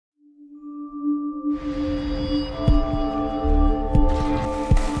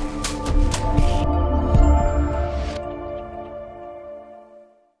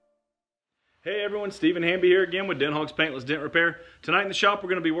gentlemen, Stephen Hamby here again with Dent Hogs Paintless Dent Repair. Tonight in the shop we're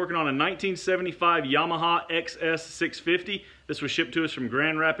going to be working on a 1975 Yamaha XS 650. This was shipped to us from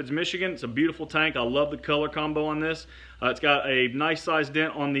Grand Rapids, Michigan. It's a beautiful tank. I love the color combo on this. It's got a nice sized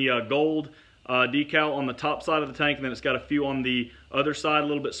dent on the gold decal on the top side of the tank, and then it's got a few on the other side a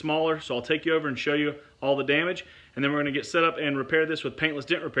little bit smaller. So I'll take you over and show you all the damage, and then we're going to get set up and repair this with Paintless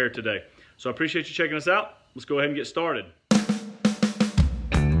Dent Repair today. So I appreciate you checking us out. Let's go ahead and get started.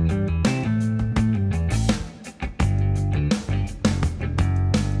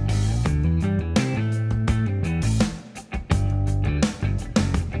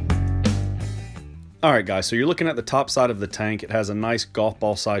 Alright guys, so you're looking at the top side of the tank. It has a nice golf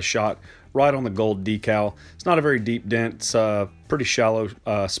ball size shot right on the gold decal. It's not a very deep dent, it's pretty shallow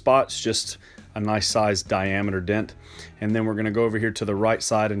spots, just a nice size diameter dent. And then we're going to go over here to the right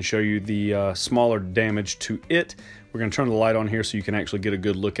side and show you the smaller damage to it. We're going to turn the light on here so you can actually get a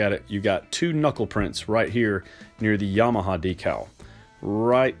good look at it. You got two knuckle prints right here near the Yamaha decal,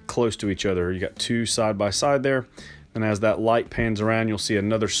 right close to each other. You got two side by side there. And as that light pans around, you'll see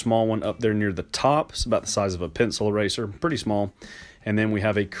another small one up there near the top. It's about the size of a pencil eraser, pretty small. And then we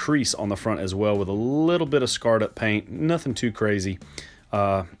have a crease on the front as well with a little bit of scarred up paint, nothing too crazy.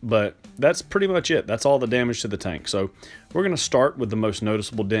 But that's pretty much it. That's all the damage to the tank. So we're going to start with the most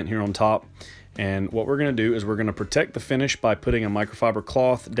noticeable dent here on top. And what we're going to do is we're going to protect the finish by putting a microfiber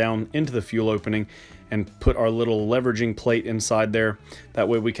cloth down into the fuel opening and put our little leveraging plate inside there. That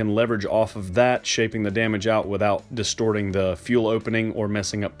way we can leverage off of that, shaping the damage out without distorting the fuel opening or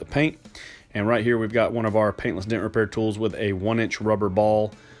messing up the paint. And right here we've got one of our paintless dent repair tools with a 1-inch rubber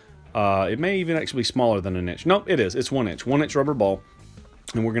ball. It may even actually be smaller than an inch. Nope, it is. It's 1-inch rubber ball.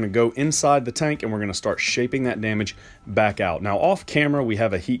 And we're going to go inside the tank and we're going to start shaping that damage back out. Now off camera we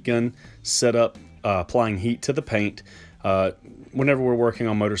have a heat gun set up, applying heat to the paint. Whenever we're working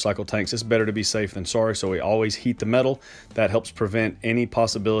on motorcycle tanks, it's better to be safe than sorry, so we always heat the metal. That helps prevent any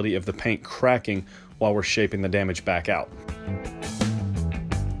possibility of the paint cracking while we're shaping the damage back out.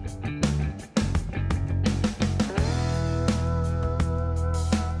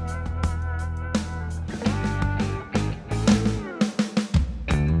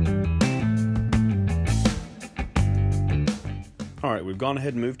 Alright, we've gone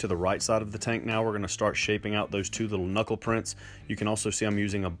ahead and moved to the right side of the tank now. We're going to start shaping out those two little knuckle prints. You can also see I'm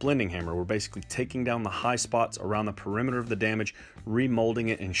using a blending hammer. We're basically taking down the high spots around the perimeter of the damage, remolding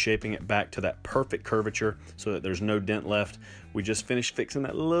it and shaping it back to that perfect curvature so that there's no dent left. We just finished fixing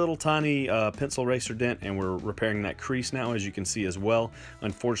that little tiny pencil eraser dent, and we're repairing that crease now, as you can see as well.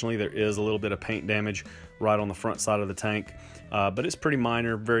 Unfortunately, there is a little bit of paint damage right on the front side of the tank, but it's pretty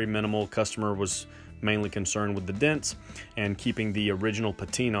minor, very minimal. Customer was mainly concerned with the dents and keeping the original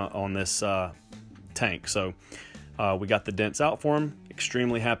patina on this tank. So we got the dents out for him.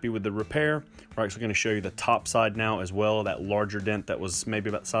 Extremely happy with the repair. We're actually going to show you the top side now as well. That larger dent that was maybe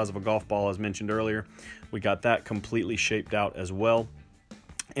about the size of a golf ball, as mentioned earlier. We got that completely shaped out as well.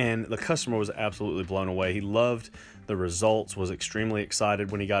 And the customer was absolutely blown away. He loved the results, was extremely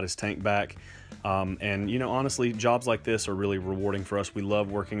excited when he got his tank back. And you know, honestly, jobs like this are really rewarding for us. We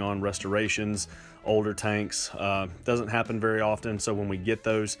love working on restorations, older tanks. Doesn't happen very often, so when we get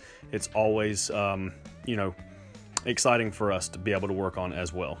those, it's always you know, exciting for us to be able to work on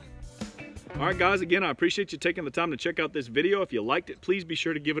as well. Alright guys, again, I appreciate you taking the time to check out this video. If you liked it, please be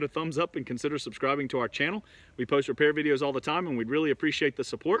sure to give it a thumbs up and consider subscribing to our channel. We post repair videos all the time and we'd really appreciate the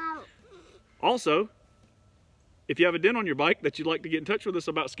support. Also, if you have a dent on your bike that you'd like to get in touch with us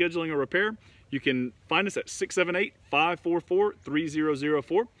about scheduling a repair, you can find us at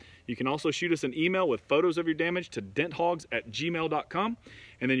 678-544-3004. You can also shoot us an email with photos of your damage to denthogs@gmail.com.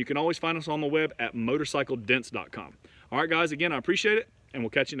 And then you can always find us on the web at motorcycledents.com. Alright guys, again, I appreciate it, and we'll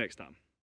catch you next time.